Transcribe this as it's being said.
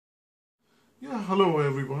Yeah, hello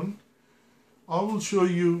everyone. I will show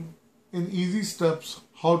you in easy steps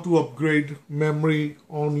how to upgrade memory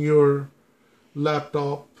on your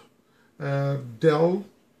laptop Dell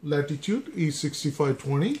Latitude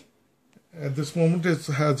E6520. At this moment it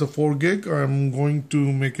has a 4 gig. I'm going to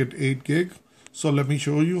make it 8 gig. So let me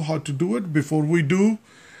show you how to do it. Before we do,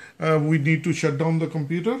 we need to shut down the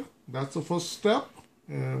computer. That's the first step.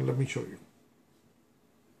 And let me show you.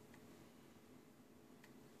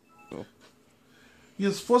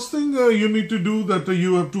 Yes, first thing you need to do that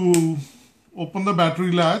you have to open the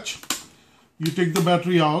battery latch. You take the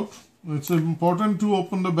battery out. It's important to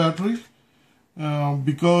open the battery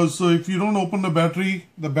because if you don't open the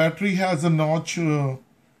battery has a notch. On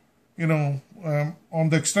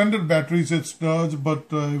the extended batteries it does, but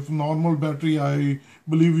if normal battery, I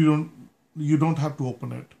believe you don't have to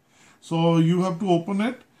open it. So you have to open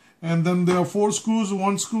it, and then there are 4 screws.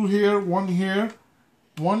 1 screw here, 1 here,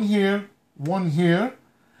 1 here, 1 here,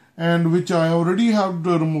 and which I already have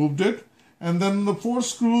removed it, and then the 4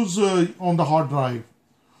 screws on the hard drive.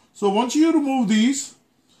 So once you remove these,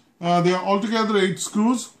 they are altogether 8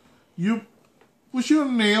 screws. You push your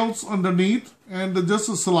nails underneath and just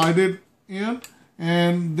slide it in,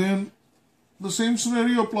 and then the same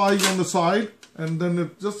scenario applies on the side, and then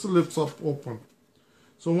it just lifts up open.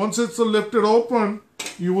 So once it's lifted open,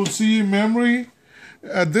 you will see memory.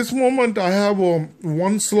 At this moment I have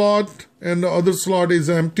one slot and the other slot is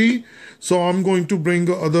empty, so I'm going to bring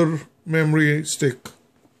the other memory stick.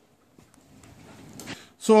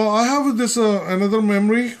 So I have this another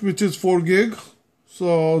memory which is 4 gig.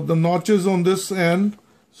 So the notches on this end.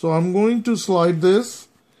 So I'm going to slide this,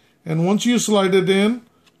 and once you slide it in,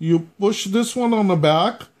 you push this one on the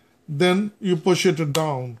back, then you push it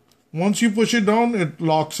down. Once you push it down, it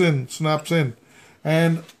locks in, snaps in,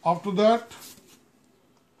 and after that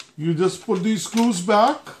you just put these screws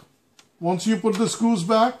back. Once you put the screws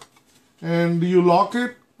back and you lock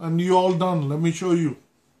it, and you're all done. Let me show you.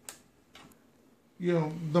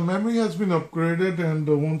 The memory has been upgraded, and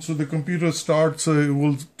once the computer starts, it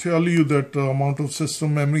will tell you that the amount of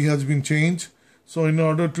system memory has been changed. So in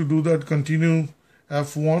order to do that, continue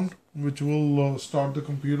F1, which will start the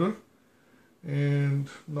computer. And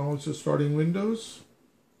now it's starting Windows.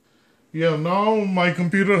 Now my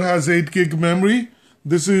computer has 8 gig memory.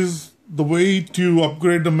 This is the way to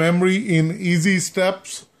upgrade the memory in easy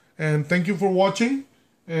steps. And thank you for watching.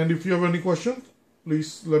 And if you have any questions,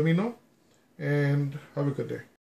 please let me know. And have a good day.